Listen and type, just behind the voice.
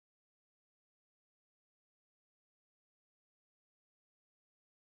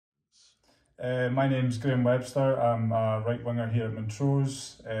My name's Webster. I'm a right winger here at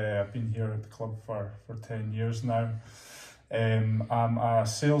Montrose. I've been here at the club for 10 years now. I'm a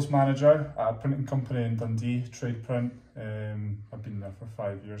sales manager at a printing company in Dundee, Trade Print. I've been there for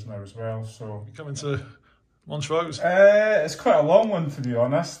 5 years now as well. So you coming to Montrose? It's quite a long one, to be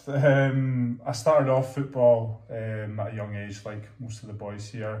honest. I started off football at a young age, like most of the boys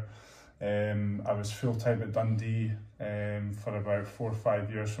here. I was full-time at Dundee for about 4 or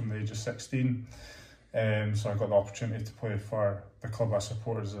 5 years from the age of 16. So I got the opportunity to play for the club I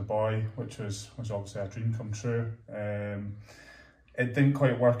supported as a boy, which was obviously a dream come true. It didn't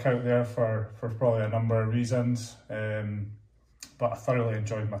quite work out there for probably a number of reasons, but I thoroughly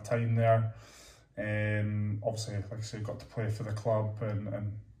enjoyed my time there. Obviously, like I said, got to play for the club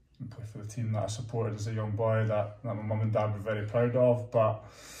and play for the team that I supported as a young boy that my mum and dad were very proud of. But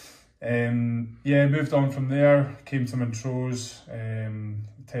yeah, moved on from there, came to Montrose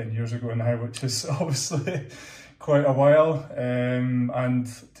 10 years ago now, which is obviously quite a while. And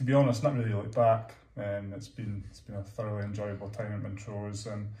to be honest, not really looked back. It's been a thoroughly enjoyable time at Montrose,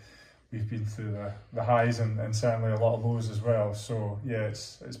 and we've been through the highs and certainly a lot of lows as well. So yeah,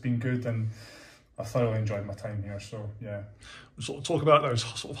 it's been good, and I thoroughly enjoyed my time here. So yeah, we'll sort of talk about those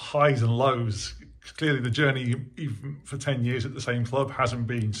sort of highs and lows. Clearly, the journey, even for 10 years at the same club, hasn't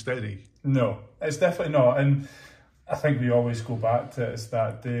been steady. No, it's definitely not. And I think we always go back to it's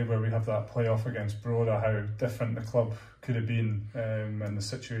that day where we have that playoff against Broda, how different the club could have been, and the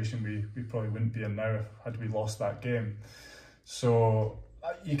situation we probably wouldn't be in now had we lost that game. So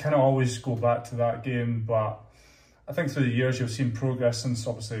you kind of always go back to that game, but I think through the years you've seen progress since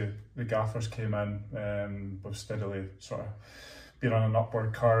obviously the gaffers came in. We've steadily sort of been on an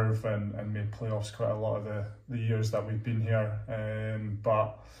upward curve and made playoffs quite a lot of the years that we've been here.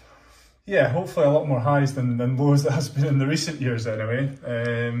 But yeah, hopefully a lot more highs than lows that has been in the recent years anyway.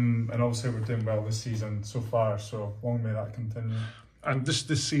 And obviously we're doing well this season so far, so long may that continue. And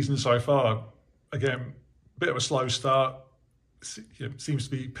this season so far, again, bit of a slow start, seems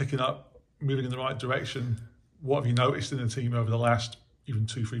to be picking up, moving in the right direction. What have you noticed in the team over the last even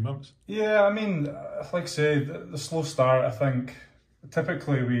 2-3 months? Yeah, I mean, like I say, the slow start, I think,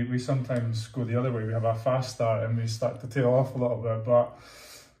 typically we sometimes go the other way. We have a fast start and we start to tail off a little bit, but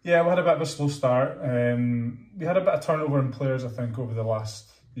yeah, we had a bit of a slow start. We had a bit of turnover in players, I think, over the last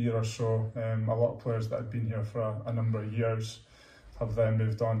year or so. A lot of players that had been here for a number of years have then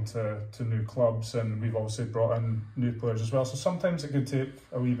moved on to new clubs, and we've obviously brought in new players as well. So sometimes it could take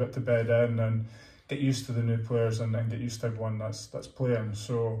a wee bit to bed in and get used to the new players and get used to everyone that's playing.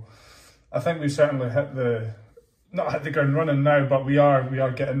 So I think we've certainly not hit the ground running now, but we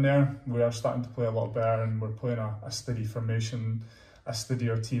are getting there. We are starting to play a lot better, and we're playing a steady formation, a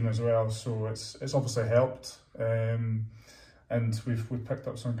steadier team as well. So it's obviously helped, and we've picked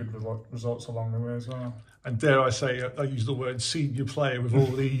up some good results along the way as well. And dare I say, I use the word senior player with all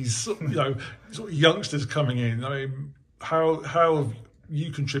these sort of youngsters coming in. I mean, how have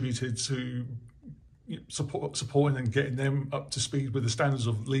you contributed to supporting and getting them up to speed with the standards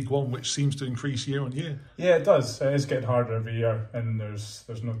of League One, which seems to increase year on year? Yeah, it does. It is getting harder every year, and there's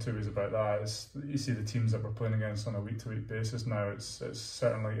no two ways about that. You see the teams that we're playing against on a week-to-week basis now. It's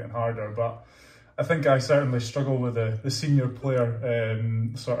certainly getting harder, but I think I certainly struggle with the senior player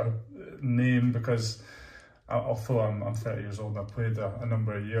sort of name, because although I'm 30 years old and I've played a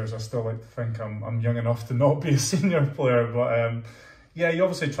number of years, I still like to think I'm young enough to not be a senior player. But yeah, you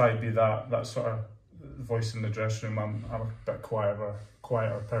obviously try to be that sort of voice in the dressing room. I'm a bit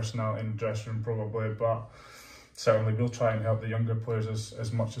quieter personality in the dressing room probably, but certainly we'll try and help the younger players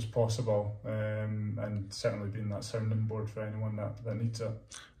as much as possible, and certainly being that sounding board for anyone that needs it.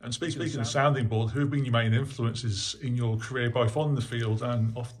 And speaking of sounding board, who have been your main influences in your career, both on the field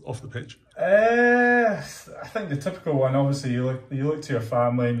and off the pitch? I think the typical one, obviously, you look to your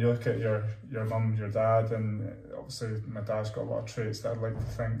family and you look at your mum, your dad, and obviously my dad's got a lot of traits that I'd like to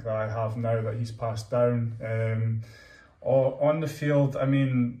think that I have now that he's passed down. On the field, I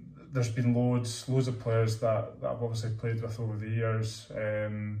mean, there's been loads of players that I've obviously played with over the years,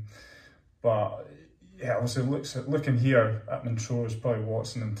 but yeah, obviously looking here at Montrose, probably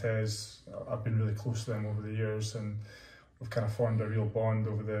Watson and Tez, I've been really close to them over the years, and we've kind of formed a real bond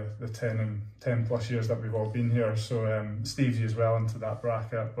over the 10 plus years that we've all been here. So Stevesy as well into that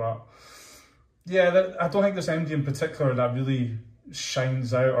bracket, but yeah, I don't think there's anybody in particular that really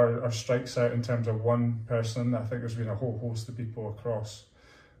shines out or strikes out in terms of one person. I think there's been a whole host of people across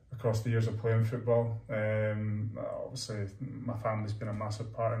the years of playing football. Obviously my family's been a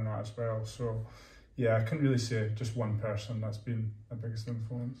massive part in that as well. So yeah, I couldn't really say just one person that's been the biggest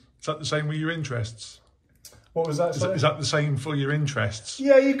influence. Is that the same with your interests? What was that? Is that the same for your interests?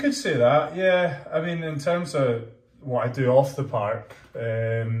 Yeah, you could say that. Yeah, I mean, in terms of what I do off the park,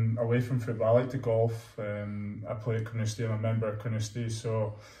 away from football, I like to golf. I play at Carnoustie. I'm a member of Carnoustie,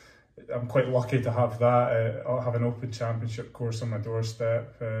 so I'm quite lucky to have that. I have an Open Championship course on my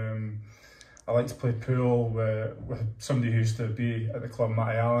doorstep. I like to play pool with somebody who used to be at the club,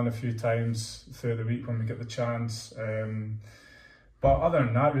 Matty Allen, a few times throughout the week when we get the chance. But other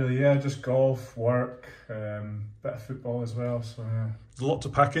than that, really, yeah, just golf, work, bit of football as well. So yeah, there's a lot to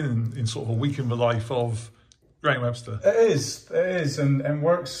pack in sort of a week in the life of Graham Webster. It is, and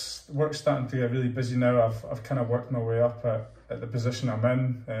work's starting to get really busy now. I've kind of worked my way up at the position I'm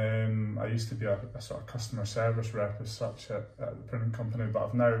in. I used to be a sort of customer service rep as such at the printing company, but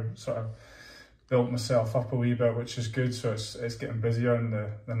I've now sort of built myself up a wee bit, which is good. So it's getting busier and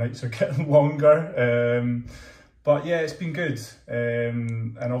the nights are getting longer. But yeah, it's been good.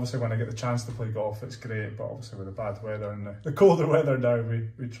 And obviously when I get the chance to play golf, it's great. But obviously with the bad weather and the colder weather now,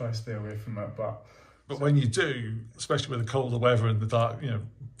 we try to stay away from it. But when you do, especially with the colder weather and the dark,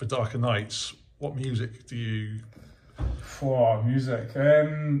 the darker nights, what music do you? For music,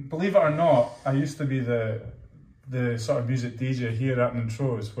 believe it or not, I used to be the sort of music DJ here at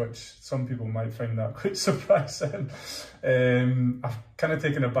Montrose, which some people might find that quite surprising. I've kind of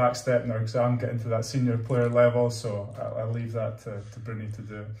taken a back step now because I'm getting to that senior player level, so I'll leave that to Bruni to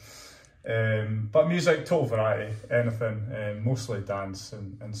do. But music, total variety, anything, mostly dance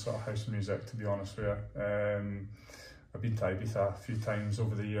and sort of house music, to be honest with you. I've been to Ibiza a few times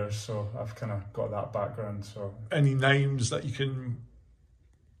over the years, so I've kind of got that background. So, any names that you can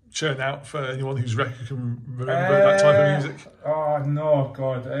churn out for anyone who's can remember that type of music? Oh no,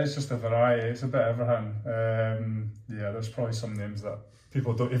 God, it's just a variety. It's a bit of everything. Yeah, there's probably some names that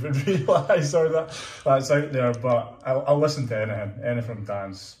people don't even realise or that's out there, but I'll listen to anything from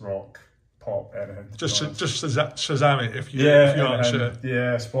dance, rock, pop, anything. Just Shazam it if you aren't sure.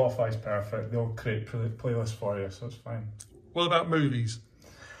 Yeah, Spotify's perfect. They'll create playlists for you, so it's fine. What about movies?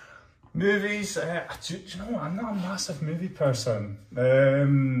 Movies, do you know what? I'm not a massive movie person.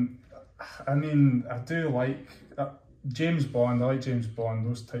 I mean, I do like James Bond. I like James Bond,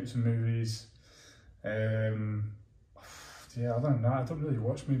 those types of movies. Yeah, other than that, I don't really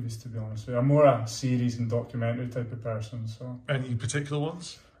watch movies, to be honest with you. I'm more a series and documentary type of person. So, any particular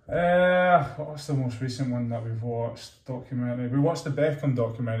ones? What's the most recent one that we've watched? Documentary. We watched the Beckham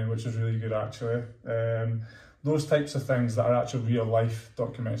documentary, which is really good actually. Those types of things that are actual real life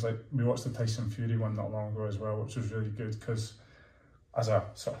documentaries, like we watched the Tyson Fury one not long ago as well, which was really good because as a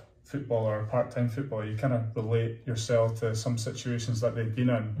sort of footballer or part-time footballer, you kind of relate yourself to some situations that they've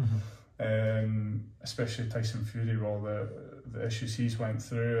been in. Mm-hmm. Especially Tyson Fury, with all the issues he's went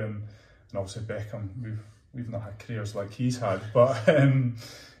through, and obviously Beckham. We've not had careers like he's had, but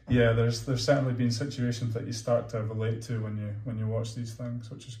yeah, there's certainly been situations that you start to relate to when you watch these things,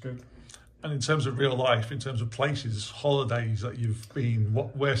 which is good. And in terms of real life, in terms of places, holidays that you've been,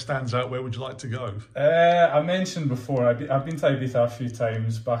 where stands out? Where would you like to go? I mentioned before, I've been to Ibiza a few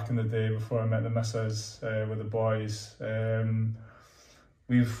times back in the day before I met the missus with the boys.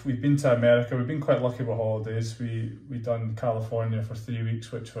 We've been to America. We've been quite lucky with holidays. We done California for 3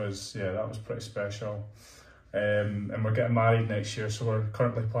 weeks, which was, that was pretty special. And we're getting married next year, so we're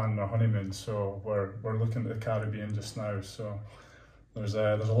currently planning our honeymoon. So we're looking at the Caribbean just now. So there's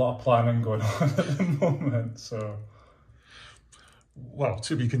a lot of planning going on at the moment. So, well,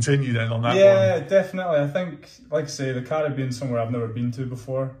 to be continued then on that one. Yeah, definitely. I think, like I say, the Caribbean's somewhere I've never been to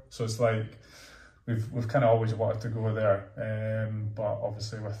before. So it's like we've kind of always wanted to go there. But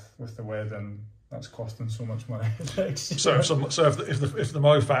obviously with the wedding, that's costing so much money. So if the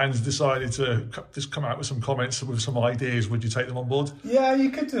Mo fans decided to just come out with some comments with some ideas, would you take them on board? Yeah,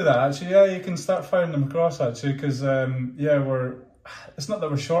 you could do that actually. Yeah, you can start firing them across actually, because it's not that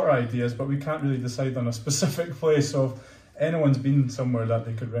we're short ideas, but we can't really decide on a specific place. So if anyone's been somewhere that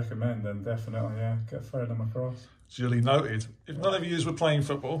they could recommend, then definitely, get fired them across. Duly noted. If none of you were playing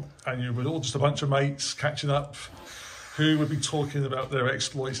football and you were all just a bunch of mates catching up, who would be talking about their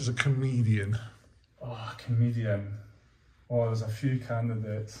exploits as a comedian? Oh, a comedian. Oh, there's a few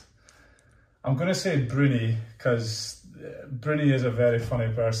candidates. I'm going to say Bruni, because Bruni is a very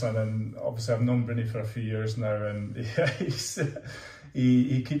funny person, and obviously I've known Bruni for a few years now, and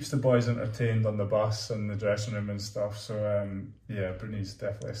he keeps the boys entertained on the bus and the dressing room and stuff. So Bruni's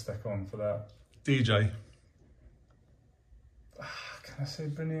definitely a stick on for that. DJ. Can I say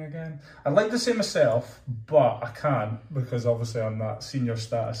Bruni again? I'd like to say myself, but I can't, because obviously I'm that senior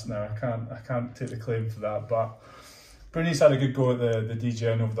status now. I can't take the claim for that, but Bruni's had a good go at the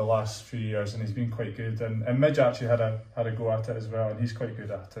DJing over the last few years, and he's been quite good. And Midge actually had a go at it as well, and he's quite good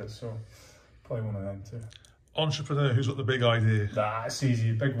at it. So probably one of them too. Entrepreneur who's got the big idea. That's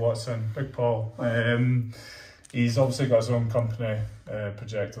easy. Big Watson, Big Paul. He's obviously got his own company,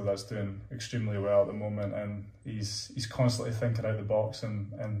 Projector, that's doing extremely well at the moment, and he's constantly thinking out the box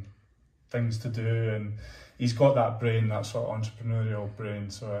and things to do, and he's got that brain, that sort of entrepreneurial brain.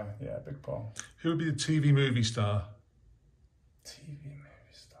 So yeah, Big Paul. Who would be the TV movie star? TV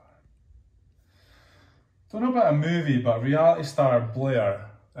movie star. Don't know about a movie, but reality star Blair.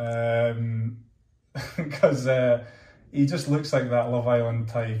 Because he just looks like that Love Island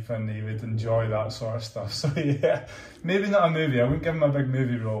type, and he would enjoy that sort of stuff. So yeah, maybe not a movie. I wouldn't give him a big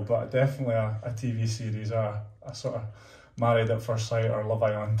movie role, but definitely a TV series, a sort of Married at First Sight or Love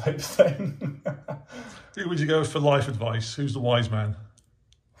Island type thing. Who would you go for life advice? Who's the wise man?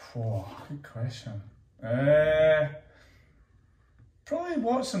 Oh, good question. Probably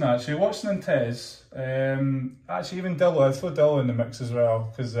Watson, actually. Watson and Tez. Actually, even Dillo. I'd throw Dillo in the mix as well,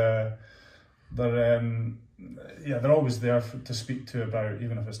 because they're always there to speak to about,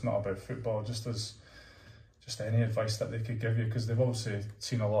 even if it's not about football, just any advice that they could give you, because they've obviously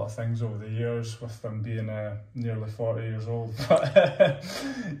seen a lot of things over the years with them being nearly 40 years old. But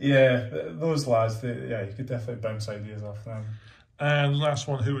yeah, those lads, you could definitely bounce ideas off them. And last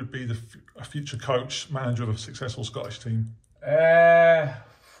one, who would be a future coach, manager of a successful Scottish team?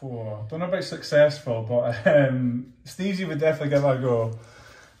 Don't know about successful, but Stevesy would definitely give it a go.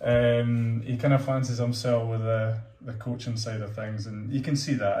 He kind of fancies himself with the coaching side of things, and you can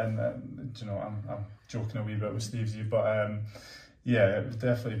see that. And you know, I'm joking a wee bit with Stevesy, but yeah, it would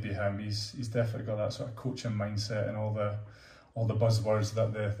definitely be him. He's definitely got that sort of coaching mindset and all the buzzwords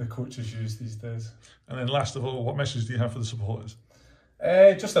that the coaches use these days. And then last of all, what message do you have for the supporters?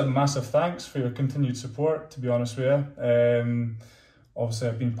 Just a massive thanks for your continued support, to be honest with you. Obviously,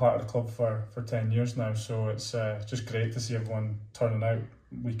 I've been part of the club for 10 years now, so it's just great to see everyone turning out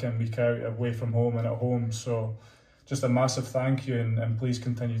week in, week out, away from home and at home. So just a massive thank you, and please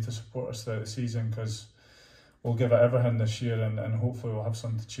continue to support us throughout the season, because we'll give it everything this year, and hopefully we'll have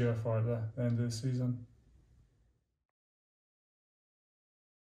something to cheer for at the end of the season.